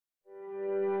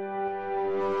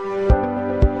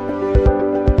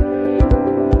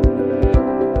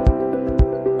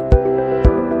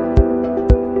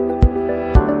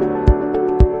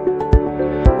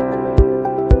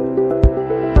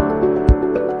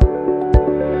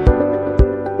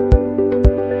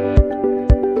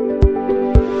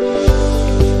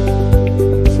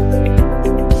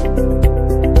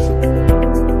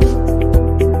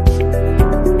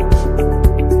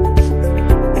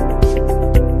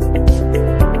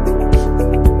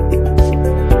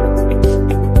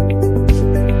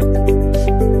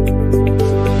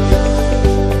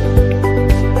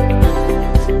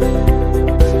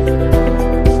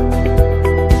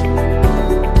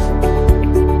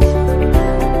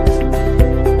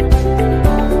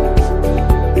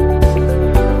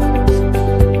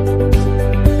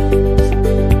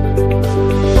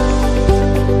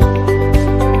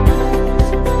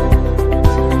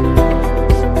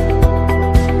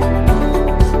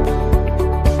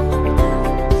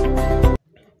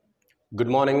Good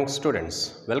morning students,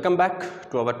 welcome back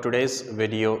to our today's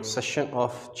video session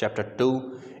of chapter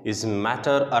 2 is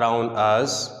matter around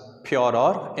us pure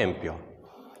or impure.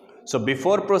 So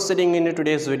before proceeding into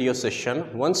today's video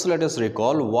session, once let us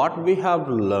recall what we have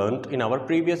learned in our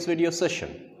previous video session.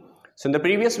 So in the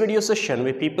previous video session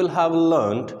we people have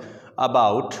learned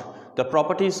about the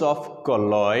properties of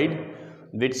colloid,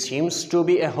 which seems to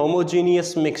be a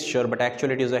homogeneous mixture but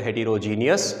actually it is a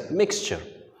heterogeneous mixture.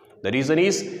 The reason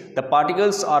is the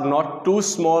particles are not too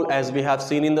small as we have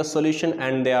seen in the solution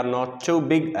and they are not too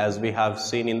big as we have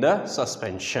seen in the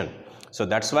suspension. So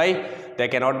that's why they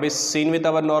cannot be seen with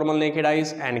our normal naked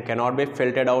eyes and cannot be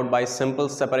filtered out by simple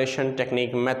separation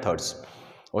technique methods.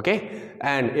 Okay,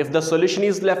 and if the solution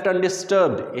is left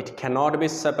undisturbed, it cannot be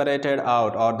separated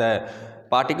out, or the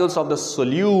particles of the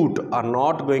solute are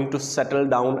not going to settle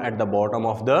down at the bottom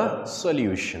of the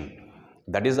solution.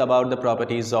 That is about the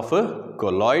properties of a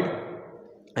colloid,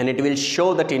 and it will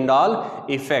show the Tyndall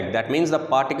effect. That means the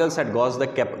particles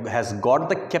has got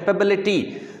the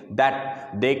capability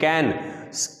that they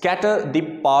can scatter the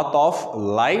path of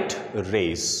light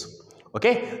rays.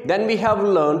 Okay, then we have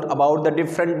learned about the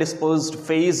different dispersed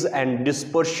phase and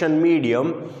dispersion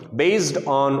medium based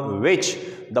on which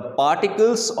the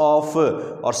particles of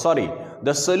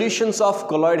the solutions of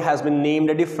colloid has been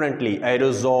named differently: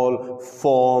 aerosol,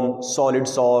 foam, solid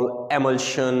sol,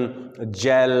 emulsion,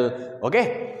 gel.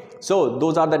 Okay, so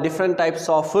those are the different types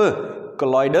of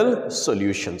colloidal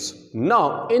solutions.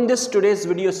 Now in this today's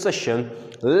video session,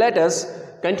 let us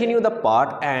continue the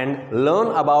part and learn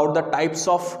about the types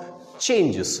of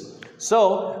changes.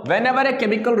 So whenever a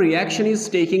chemical reaction is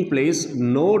taking place,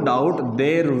 no doubt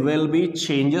there will be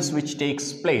changes which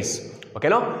takes place. Okay,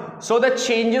 no? So the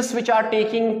changes which are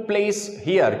taking place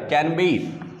here can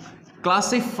be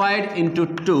classified into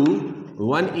two.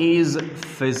 One is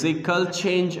physical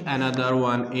change, another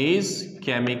one is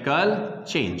chemical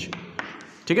change.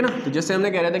 ठीक है ना? तो जैसे हमने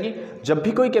कह रहा था कि जब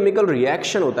भी कोई केमिकल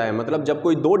रिएक्शन होता है, मतलब जब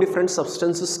कोई दो डिफरेंट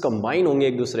सब्सटेंसेस कंबाइन होंगे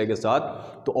एक दूसरे के साथ,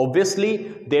 तो obviously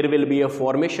there will be a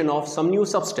formation of some new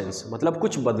substance, मतलब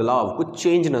कुछ बदलाव, कुछ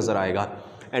चेंज नजर आएगा.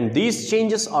 And these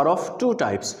changes are of two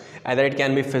types, either it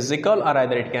can be physical or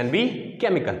either it can be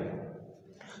chemical.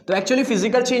 तो एक्चुअली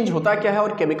फिजिकल चेंज होता क्या है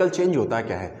और केमिकल चेंज होता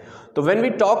क्या है? तो when we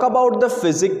talk about the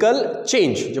physical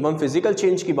change, जब हम फिजिकल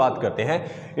चेंज की बात करते हैं,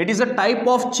 it is a type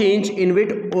of change in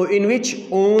which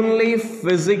only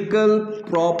physical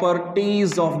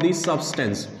properties of the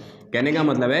substance. कहने का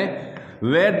मतलब है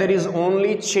where there is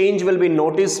only change will be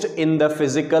noticed in the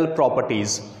physical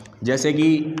properties, जैसे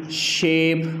कि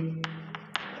शेप,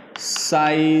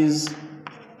 साइज,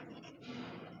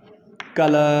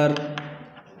 कलर,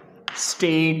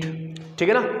 स्टेट. ठीक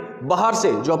है ना? बाहर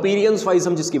से जो अपीयरेंस वाइज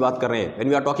हम जिसकी बात कर रहे हैं, when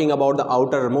we are talking about the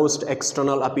outer most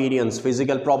external appearance,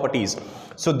 physical properties.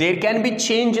 So there can be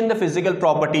change in the physical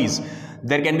properties,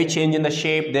 there can be change in the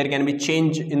shape, there can be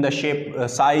change in the shape,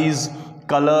 size,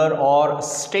 color or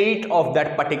state of that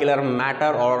particular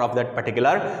matter or of that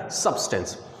particular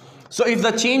substance. So if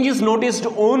the change is noticed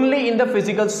only in the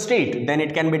physical state, then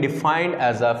it can be defined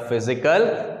as a physical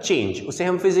change. उसे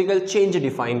हम physical change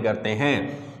define करते हैं.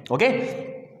 Okay?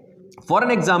 For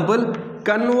an example,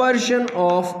 conversion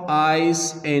of ice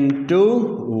into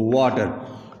water.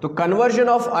 तो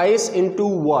conversion of ice into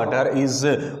water is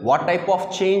what type of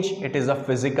change? It is a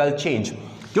physical change.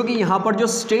 क्योंकि यहाँ पर जो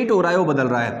state हो रहा है वो बदल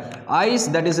रहा है. Ice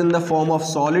that is in the form of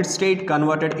solid state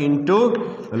converted into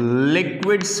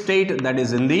liquid state that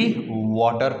is in the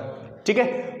water. ठीक है?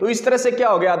 तो इस तरह से क्या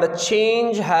हो गया? The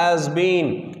change has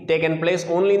been taken place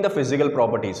only in the physical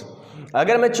properties.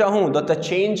 अगर मैं चाहूं तो the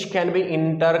change can be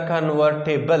inter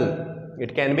convertible,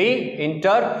 it can be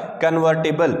inter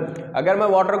convertible. अगर मैं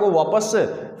वाटर को वापस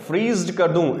फ्रीज्ड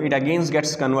कर दूं, it again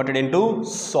gets converted into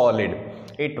solid.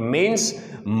 It means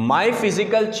my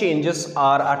physical changes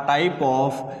are a type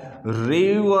of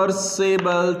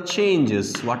reversible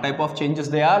changes. What type of changes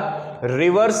they are?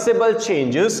 Reversible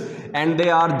changes, and they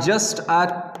are just a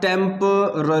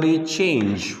temporary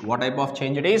change. What type of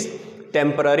change it is?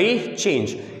 Temporary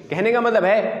change. कहने का मतलब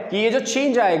है कि ये जो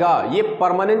change आएगा ये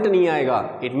permanent नहीं आएगा.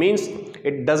 It means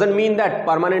it doesn't mean that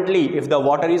permanently if the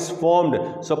water is formed,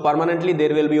 so permanently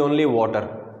there will be only water.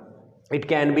 It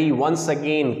can be once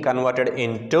again converted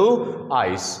into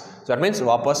ice. So that means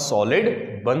वापस solid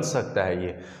बन सकता है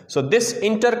ये. So this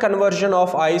interconversion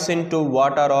of ice into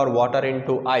water or water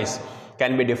into ice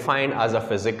can be defined as a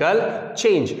physical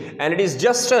change, and it is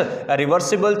just a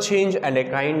reversible change and a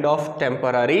kind of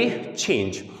temporary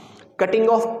change. Cutting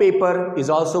of paper is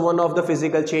also one of the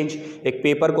physical change. एक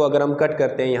paper को अगर हम cut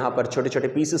करते हैं यहाँ पर छोटे छोटे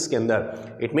पीसेस के अंदर,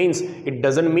 it means it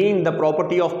doesn't mean the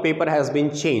property of paper has been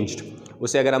changed.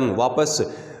 उसे अगर हम वापस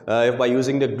बाय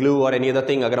यूजिंग द ग्लू और एनी अदर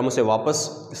थिंग अगर हम उसे वापस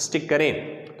स्टिक करें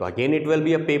तो again it will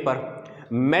be a paper.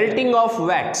 Melting of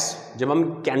wax, जब हम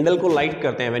कैंडल को लाइट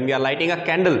करते हैं, when we are lighting a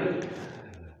candle,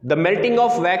 the melting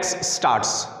of wax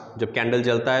starts. जब कैंडल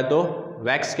जलता है तो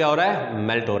वैक्स क्या हो रहा है,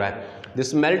 मेल्ट हो रहा है।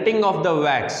 This melting of the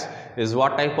wax is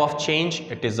what type of change?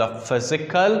 It is a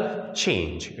physical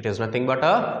change. It is nothing but a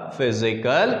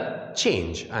physical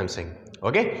change, I am saying.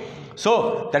 Okay, so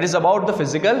that is about the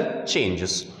physical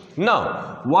changes. Now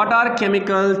what are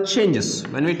chemical changes?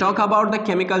 When we talk about the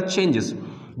chemical changes,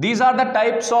 these are the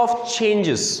types of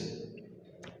changes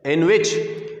in which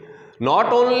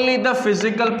not only the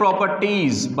physical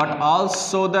properties but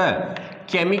also the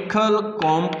chemical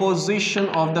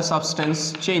composition of the substance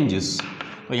changes.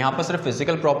 तो यहाँ पर सिर्फ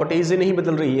physical properties ही नहीं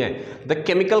बदल रही है, the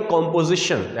chemical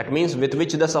composition, that means with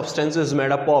which the substance is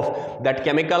made up of, that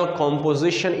chemical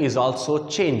composition is also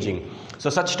changing. So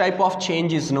such type of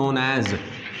change is known as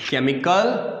chemical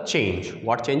change.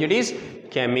 What change it is?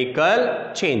 Chemical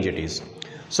change it is.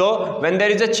 So when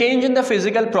there is a change in the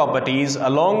physical properties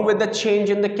along with the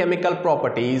change in the chemical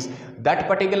properties, that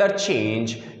particular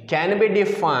change can be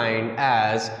defined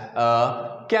as a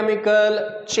chemical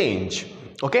change.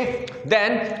 Okay,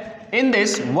 then in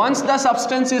this, once the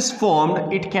substance is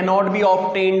formed, it cannot be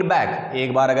obtained back.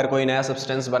 एक बार अगर कोई नया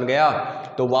substance बन गया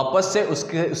तो वापस से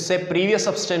उससे previous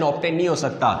substance obtain नहीं हो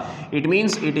सकता. It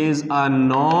means it is a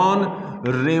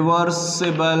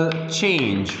non-reversible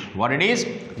change. What it is?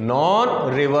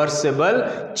 Non-reversible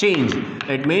change.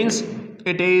 It means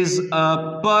it is a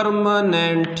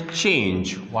permanent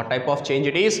change. What type of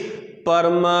change it is?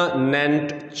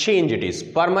 Permanent change it is.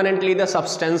 Permanently the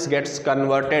substance gets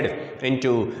converted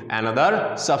into another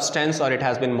substance, or it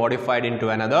has been modified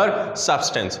into another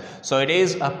substance. So it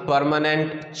is a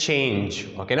permanent change.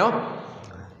 Okay, now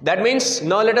that means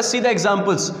now let us see the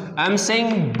examples. I am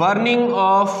saying burning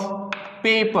of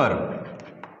paper.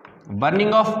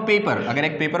 Burning of paper,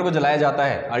 अगर एक paper को जलाया जाता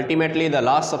है, ultimately the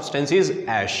last substance is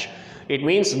ash. It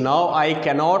means now I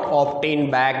cannot obtain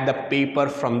back the paper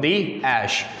from the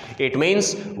ash. It means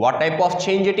what type of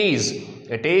change it is?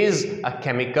 It is a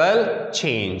chemical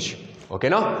change.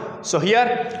 Okay, now so here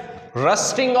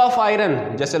rusting of iron,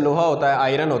 जैसे लोहा होता है,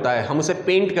 iron होता है, हम उसे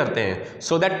paint करते हैं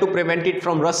so that to prevent it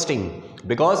from rusting,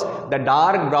 because the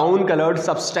dark brown colored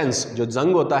substance, जो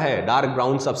जंग होता है, dark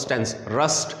brown substance,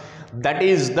 rust, that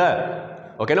is the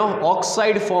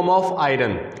oxide form of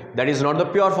iron. That is not the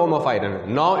pure form of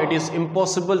iron. Now it is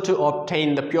impossible to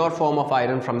obtain the pure form of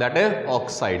iron from that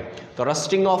oxide. तो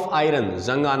rusting of iron,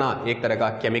 जंग आना, एक तरह का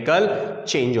chemical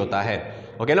change होता है.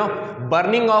 Okay, now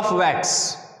burning of wax,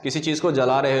 किसी चीज को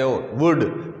जला रहे हो, wood,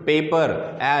 paper,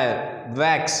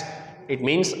 wax, it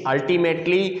means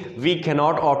ultimately we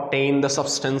cannot obtain the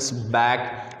substance back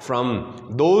from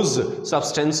those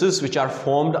substances which are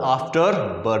formed after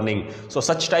burning. So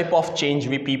such type of change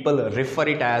we people refer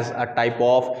it as a type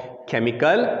of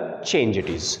chemical change it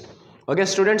is. Okay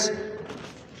students,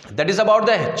 that is about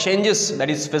the changes, that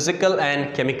is physical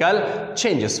and chemical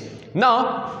changes.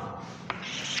 Now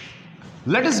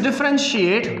let us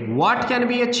differentiate what can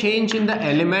be a change in the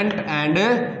element and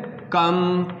a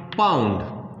compound.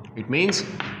 It means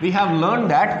we have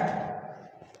learned that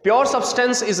pure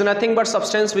substance is nothing but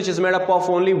substance which is made up of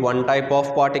only one type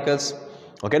of particles.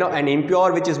 Okay, now and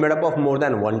impure which is made up of more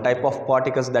than one type of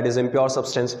particles, that is impure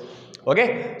substance.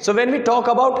 Okay, so when we talk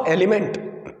about element,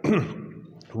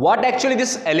 what actually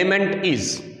this element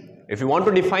is, if you want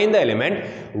to define the element,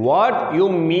 what you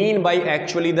mean by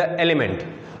actually the element.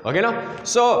 Okay, now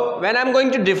so when I'm going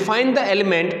to define the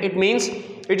element, it means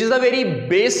it is a very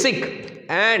basic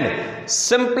and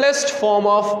simplest form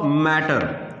of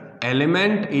matter.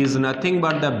 Element is nothing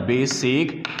but the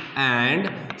basic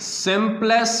and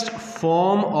simplest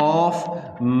form of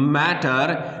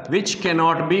matter which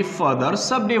cannot be further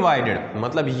subdivided.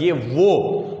 मतलब ये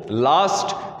वो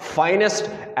last finest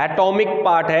atomic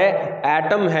part है,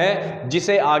 atom है,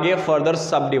 जिसे आगे further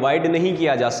subdivide नहीं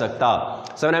किया जा सकता.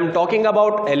 So when I'm talking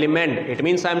about element, it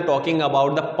means I'm talking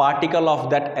about the particle of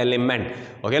that element.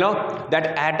 Okay, now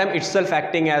that atom itself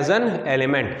acting as an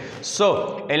element.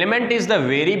 So element is the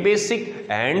very basic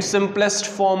and simplest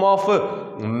form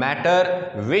of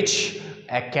matter which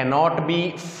cannot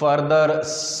be further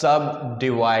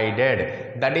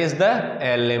subdivided. That is the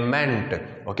element.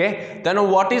 Okay,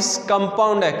 then what is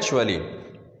compound actually?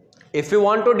 If you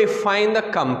want to define the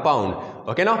compound,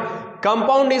 okay, now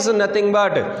compound is nothing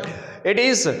but it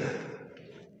is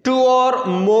two or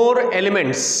more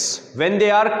elements, when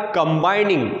they are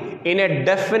combining in a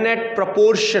definite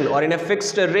proportion or in a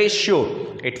fixed ratio,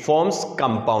 it forms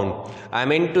compound. I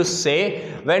mean to say,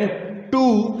 when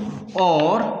two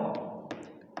or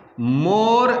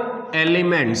more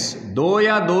elements, दो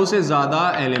या दो से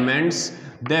ज़्यादा elements,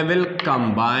 they will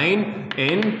combine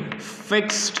in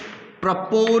fixed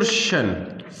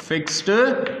proportion,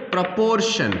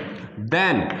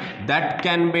 then that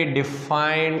can be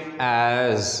defined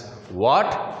as what?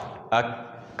 A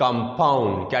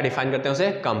compound. क्या define करते हैं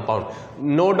उसे? Compound.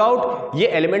 No doubt ये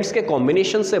elements के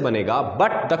combination से बनेगा,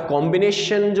 but the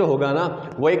combination जो होगा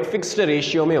ना वो एक fixed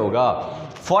ratio में होगा.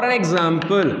 For an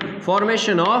example,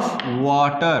 formation of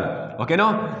water, okay, no?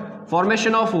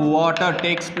 Formation of water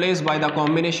takes place by the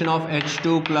combination of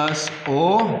H2 plus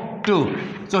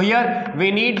O2. So here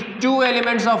we need two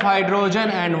elements of hydrogen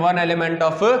and one element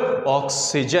of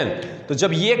oxygen. तो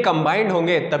जब ये combined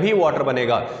होंगे तभी water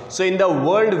बनेगा. So in the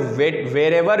world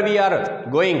wherever we are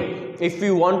going, if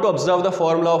you want to observe the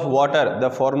formula of water, the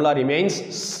formula remains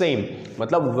same.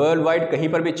 मतलब world wide कहीं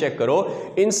पर भी चेक करो,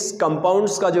 इन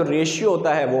कंपाउंड्स का जो रेशियो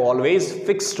होता है वो ऑलवेज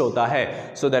फिक्स्ड होता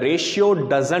है. So the ratio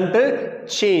doesn't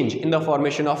change in the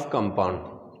formation of compound.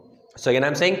 So again I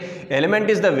am saying element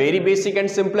is the very basic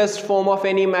and simplest form of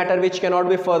any matter which cannot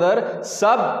be further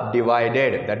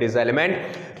subdivided, that is element,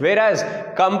 whereas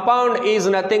compound is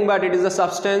nothing but it is a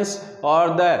substance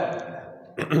or the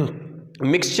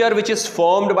mixture which is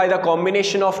formed by the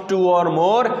combination of two or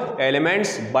more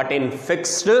elements but in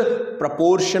fixed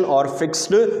proportion or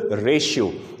fixed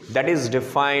ratio, that is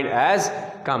defined as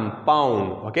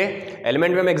compound. Okay,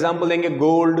 element में हम example देंगे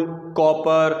gold,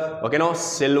 copper, okay, no,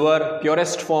 silver,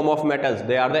 purest form of metals,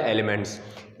 they are the elements.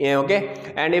 Yeah,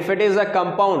 okay, and if it is a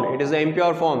compound, it is an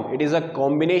impure form, it is a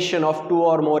combination of two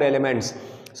or more elements,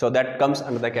 so that comes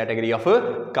under the category of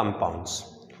compounds.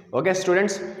 Okay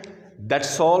students,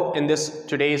 that's all in this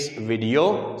today's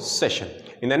video session.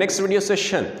 In the next video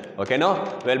session, okay,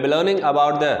 now we'll be learning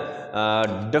about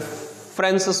the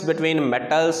differences between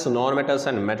metals, non-metals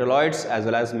and metalloids, as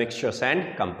well as mixtures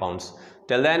and compounds.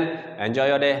 Till then, enjoy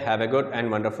your day, have a good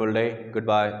and wonderful day.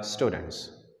 Goodbye students.